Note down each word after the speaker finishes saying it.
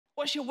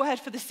what's your word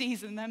for the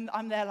season? And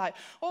I'm there like,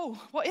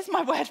 oh, what is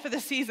my word for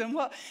the season?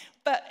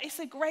 But it's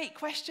a great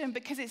question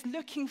because it's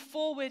looking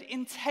forward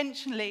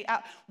intentionally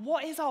at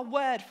what is our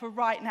word for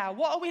right now?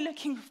 What are we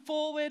looking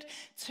forward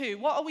to?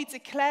 What are we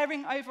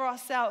declaring over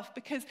ourselves?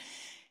 Because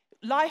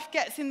life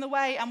gets in the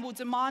way and will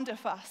demand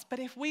of us. But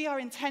if we are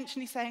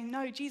intentionally saying,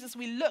 no, Jesus,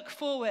 we look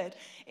forward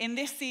in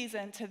this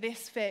season to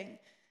this thing,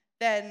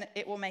 then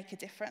it will make a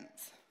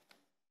difference.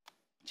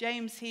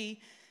 James,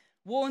 he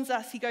warns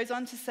us, he goes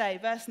on to say,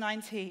 verse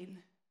 19,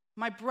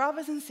 my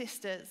brothers and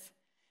sisters,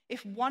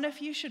 if one of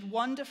you should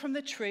wander from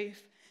the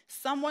truth,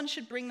 someone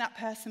should bring that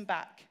person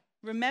back.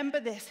 Remember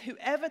this,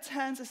 whoever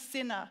turns a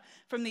sinner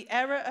from the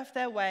error of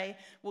their way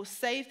will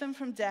save them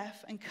from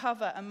death and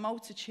cover a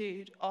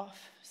multitude of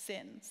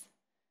sins.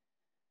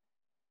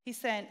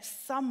 He's saying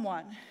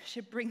someone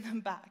should bring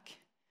them back.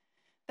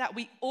 That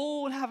we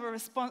all have a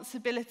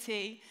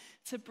responsibility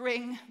to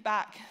bring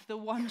back the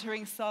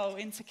wandering soul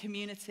into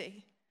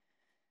community.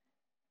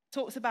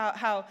 Talks about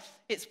how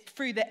it's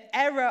through the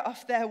error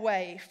of their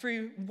way,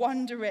 through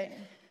wandering,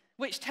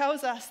 which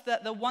tells us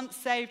that the once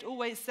saved,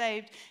 always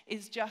saved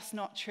is just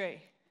not true.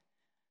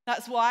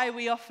 That's why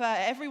we offer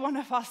every one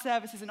of our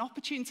services an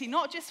opportunity,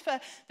 not just for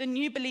the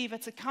new believer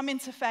to come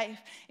into faith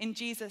in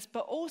Jesus,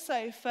 but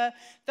also for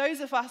those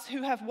of us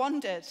who have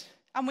wandered.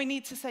 And we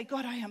need to say,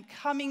 God, I am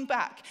coming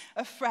back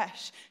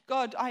afresh.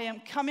 God, I am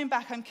coming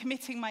back. I'm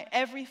committing my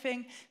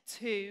everything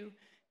to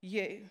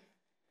you.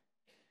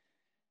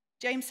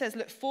 James says,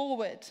 look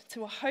forward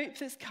to a hope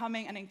that's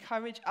coming and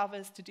encourage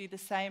others to do the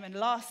same. And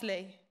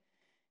lastly,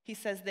 he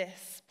says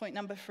this, point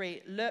number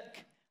 3, look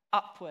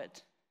upward.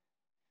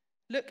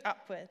 Look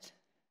upward.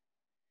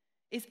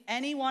 Is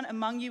anyone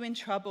among you in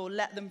trouble?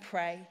 Let them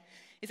pray.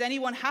 Is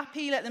anyone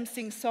happy? Let them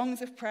sing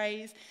songs of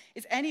praise.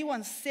 Is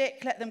anyone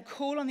sick? Let them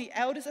call on the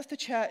elders of the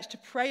church to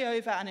pray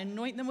over and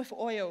anoint them with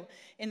oil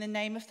in the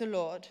name of the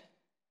Lord.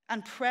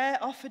 And prayer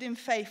offered in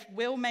faith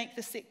will make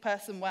the sick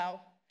person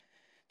well.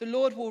 The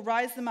Lord will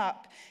rise them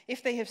up.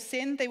 If they have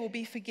sinned, they will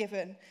be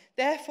forgiven.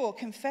 Therefore,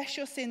 confess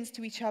your sins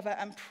to each other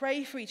and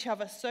pray for each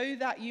other so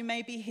that you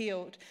may be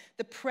healed.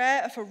 The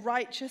prayer of a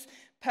righteous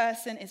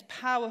person is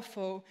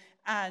powerful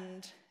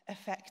and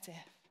effective.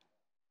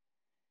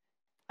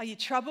 Are you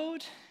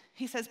troubled?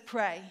 He says,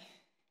 pray.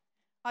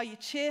 Are you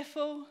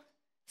cheerful?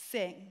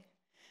 Sing.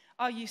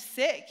 Are you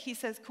sick? He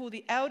says, call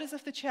the elders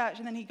of the church.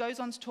 And then he goes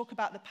on to talk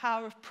about the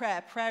power of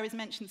prayer. Prayer is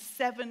mentioned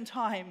 7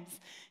 times.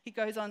 He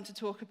goes on to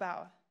talk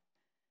about.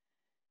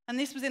 And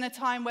this was in a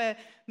time where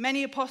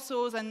many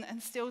apostles, and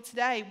still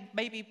today,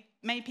 maybe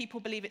many people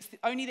believe it's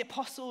only the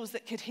apostles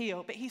that could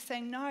heal. But he's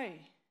saying, no.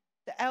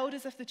 The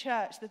elders of the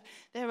church,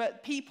 there are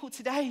people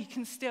today who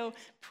can still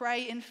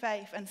pray in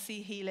faith and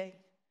see healing.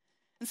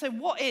 And so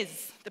what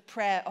is the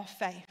prayer of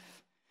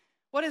faith?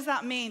 What does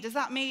that mean? Does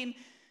that mean,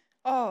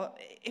 oh,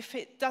 if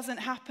it doesn't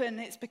happen,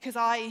 it's because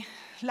I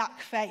lack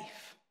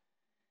faith?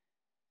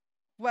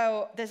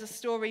 Well, there's a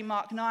story,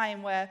 Mark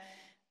 9, where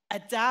a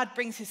dad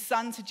brings his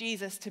son to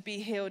Jesus to be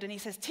healed. And he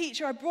says,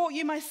 teacher, I brought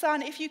you my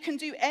son. If you can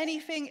do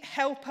anything,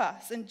 help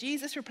us. And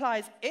Jesus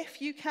replies,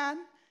 if you can.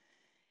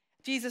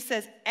 Jesus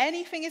says,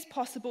 anything is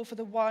possible for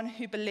the one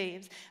who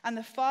believes. And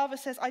the father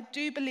says, I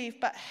do believe,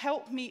 but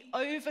help me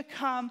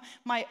overcome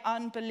my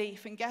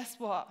unbelief. And guess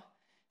what?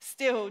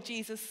 Still,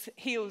 Jesus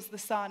heals the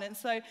son. And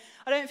so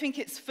I don't think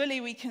it's fully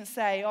we can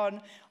say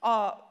on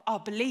our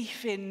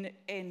belief in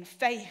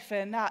faith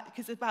and that,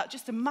 because it's about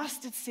just a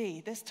mustard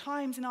seed. There's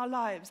times in our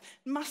lives,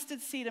 mustard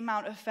seed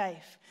amount of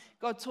faith.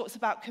 God talks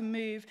about can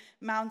move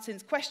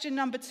mountains. Question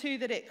number 2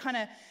 that it kind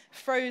of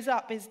throws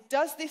up is,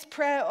 does this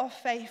prayer of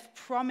faith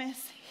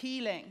promise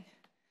healing?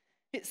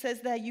 It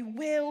says there, you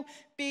will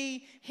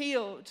be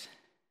healed.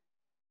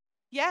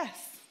 Yes,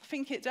 I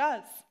think it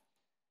does.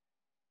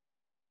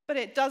 But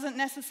it doesn't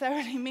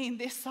necessarily mean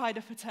this side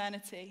of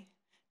eternity.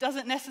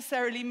 Doesn't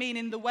necessarily mean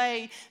in the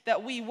way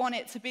that we want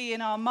it to be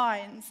in our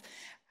minds.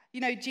 You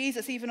know,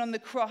 Jesus, even on the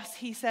cross,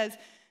 he says,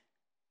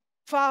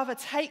 Father,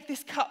 take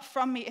this cup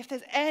from me. If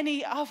there's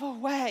any other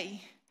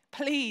way,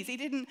 please.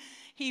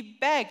 He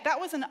begged.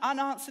 That was an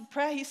unanswered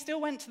prayer. He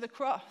still went to the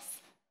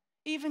cross.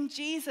 Even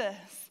Jesus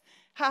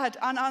had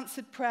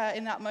unanswered prayer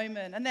in that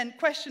moment. And then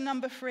question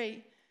number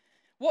 3,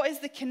 what is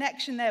the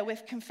connection there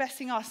with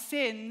confessing our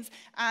sins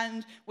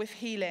and with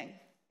healing?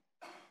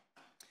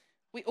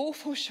 We all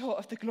fall short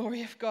of the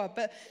glory of God,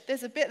 but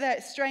there's a bit there,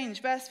 it's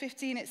strange. Verse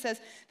 15, it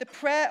says, the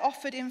prayer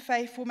offered in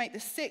faith will make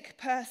the sick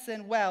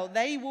person well.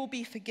 They will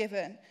be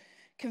forgiven.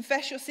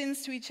 Confess your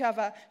sins to each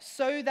other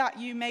so that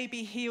you may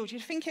be healed.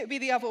 You'd think it would be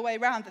the other way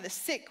around, that the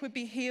sick would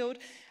be healed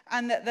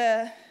and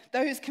that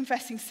those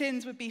confessing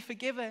sins would be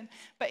forgiven.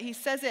 But he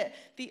says it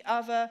the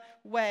other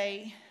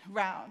way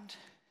round.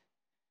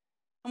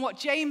 And what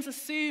James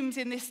assumes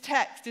in this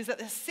text is that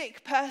the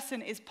sick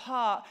person is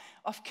part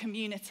of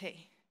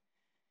community.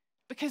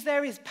 Because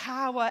there is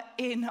power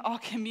in our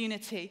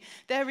community.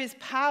 There is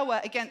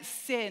power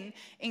against sin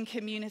in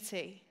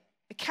community.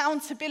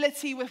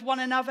 Accountability with one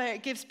another,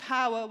 it gives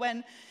power.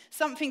 When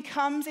something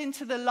comes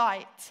into the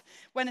light,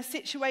 when a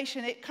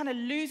situation, it kind of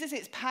loses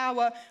its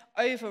power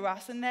over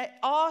us. And there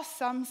are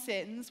some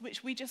sins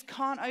which we just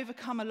can't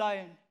overcome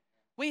alone.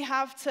 We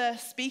have to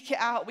speak it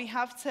out. We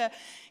have to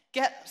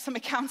get some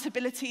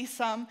accountability,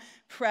 some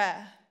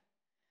prayer.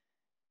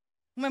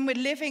 When we're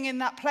living in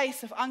that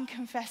place of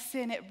unconfessed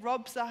sin, it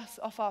robs us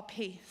of our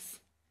peace.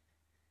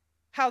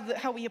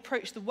 How we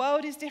approach the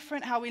world is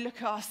different. How we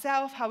look at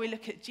ourselves, how we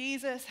look at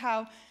Jesus,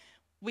 how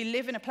we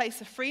live in a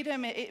place of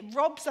freedom. It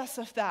robs us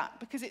of that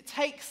because it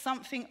takes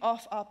something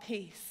off our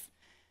peace.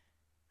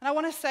 And I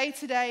want to say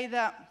today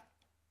that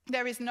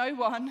there is no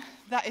one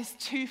that is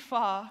too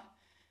far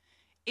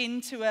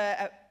into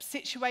a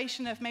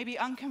situation of maybe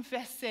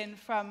unconfessed sin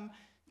from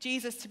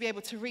Jesus to be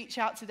able to reach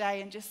out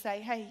today and just say,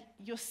 hey,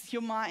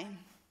 you're mine.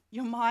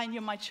 You're mine.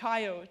 You're my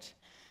child.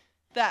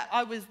 That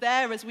I was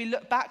there as we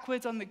look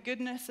backwards on the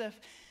goodness of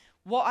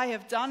what I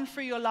have done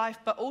through your life,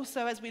 but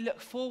also as we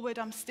look forward,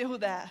 I'm still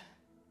there.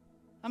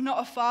 I'm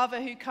not a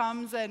father who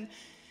comes and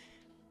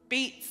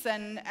beats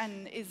and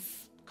is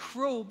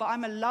cruel, but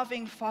I'm a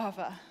loving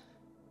father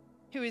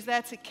who is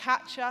there to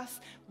catch us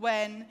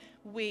when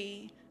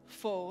we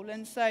fall.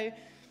 And so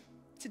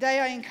today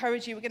I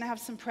encourage you, we're going to have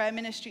some prayer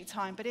ministry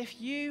time, but if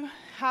you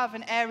have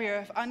an area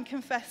of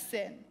unconfessed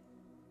sin,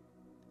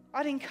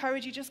 I'd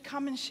encourage you, just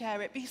come and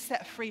share it. Be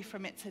set free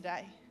from it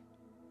today.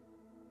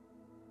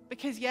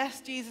 Because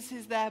yes, Jesus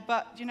is there,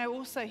 but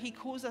also he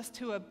calls us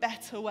to a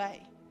better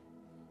way.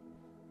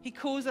 He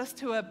calls us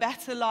to a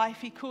better life.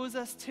 He calls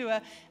us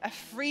to a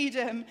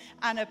freedom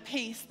and a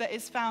peace that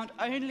is found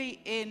only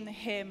in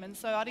him. And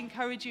so I'd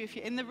encourage you, if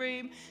you're in the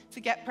room, to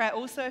get prayer.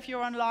 Also, if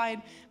you're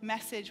online,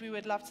 message. We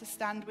would love to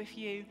stand with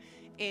you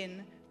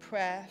in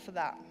prayer for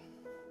that.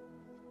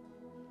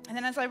 And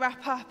then as I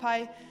wrap up,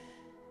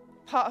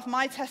 part of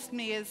my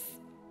testimony is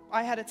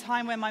I had a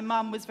time when my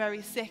mum was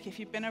very sick. If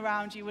you've been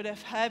around, you would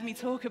have heard me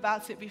talk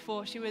about it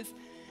before. She was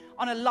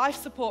on a life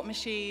support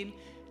machine,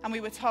 and we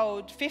were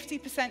told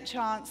 50%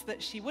 chance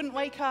that she wouldn't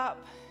wake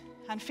up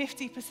and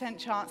 50%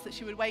 chance that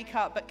she would wake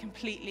up but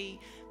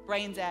completely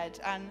brain dead.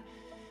 And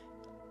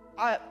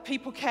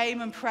people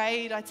came and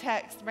prayed. I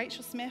texted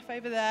Rachel Smith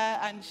over there,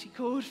 and she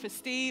called for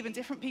Steve and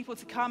different people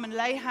to come and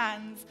lay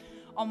hands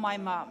on my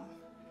mum.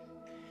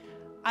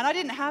 And I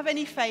didn't have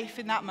any faith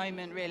in that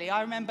moment, really.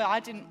 I remember I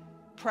didn't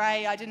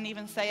pray. I didn't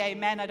even say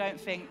amen, I don't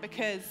think,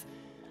 because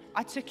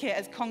I took it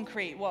as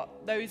concrete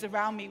what those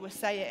around me were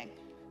saying.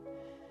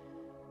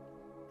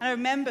 And I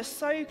remember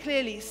so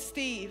clearly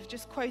Steve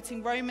just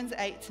quoting Romans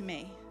 8 to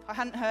me. I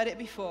hadn't heard it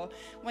before.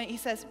 When he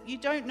says, you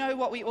don't know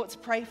what we ought to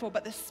pray for,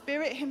 but the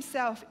Spirit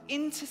himself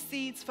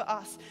intercedes for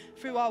us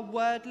through our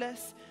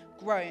wordless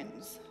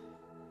groans.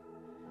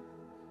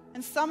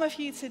 And some of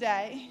you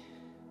today,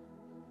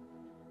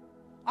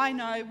 I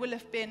know, will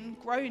have been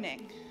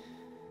groaning,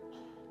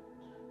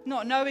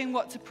 not knowing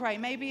what to pray.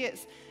 Maybe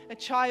it's a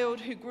child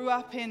who grew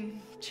up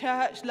in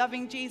church,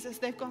 loving Jesus.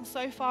 They've gone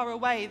so far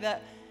away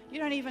that you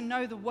don't even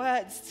know the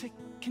words to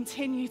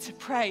continue to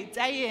pray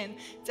day in,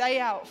 day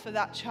out for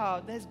that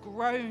child. There's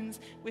groans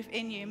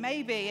within you.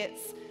 Maybe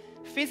it's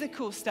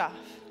physical stuff.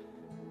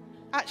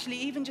 Actually,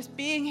 even just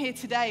being here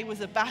today was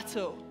a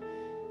battle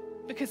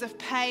because of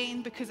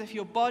pain, because of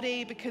your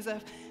body, because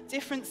of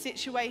different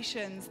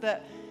situations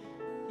that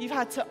you've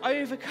had to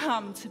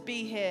overcome to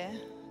be here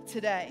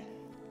today.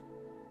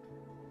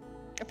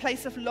 A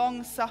place of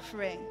long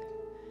suffering.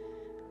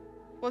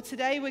 Well,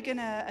 today we're going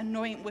to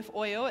anoint with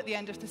oil at the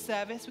end of the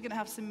service. We're going to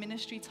have some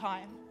ministry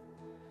time.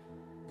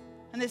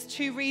 And there's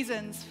two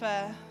reasons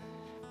for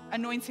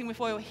anointing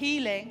with oil: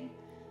 healing,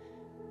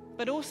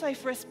 but also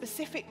for a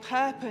specific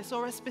purpose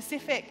or a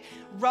specific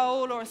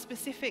role or a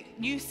specific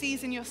new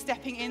season you're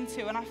stepping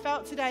into. And I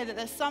felt today that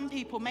there's some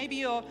people, maybe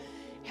you're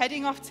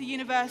heading off to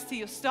university,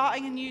 you're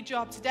starting a new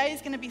job. Today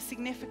is going to be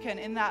significant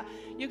in that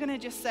you're going to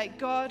just say,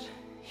 God,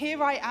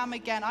 here I am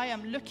again. I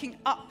am looking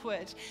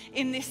upward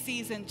in this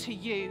season to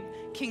you,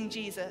 King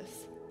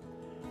Jesus.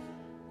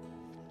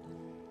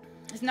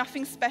 There's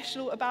nothing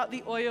special about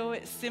the oil.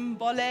 It's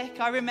symbolic.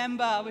 I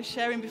remember I was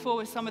sharing before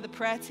with some of the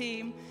prayer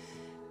team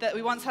that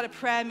we once had a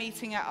prayer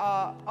meeting at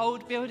our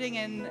old building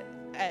in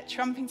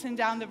Trumpington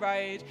down the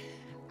road.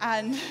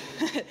 And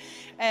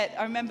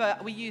I remember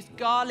we used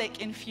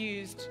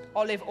garlic-infused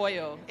olive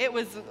oil. It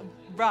was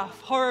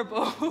rough,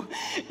 horrible.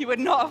 You would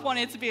not have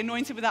wanted to be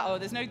anointed with that oil.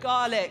 There's no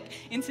garlic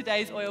in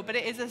today's oil, but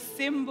it is a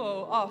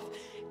symbol of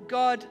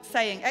God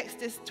saying,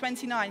 Exodus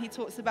 29, he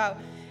talks about,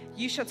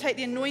 you shall take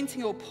the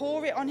anointing oil,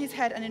 pour it on his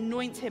head and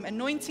anoint him.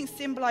 Anointing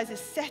symbolizes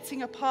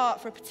setting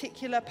apart for a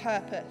particular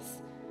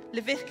purpose.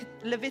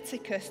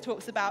 Leviticus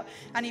talks about,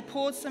 and he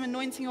poured some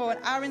anointing oil on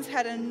Aaron's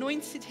head and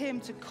anointed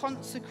him to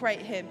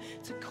consecrate him,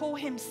 to call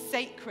him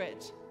sacred.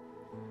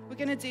 We're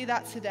going to do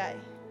that today.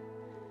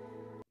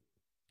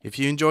 If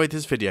you enjoyed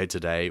this video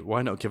today,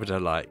 why not give it a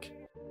like?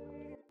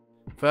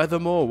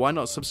 Furthermore, why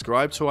not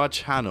subscribe to our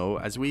channel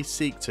as we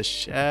seek to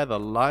share the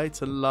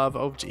light and love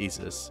of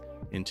Jesus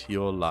into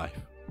your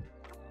life?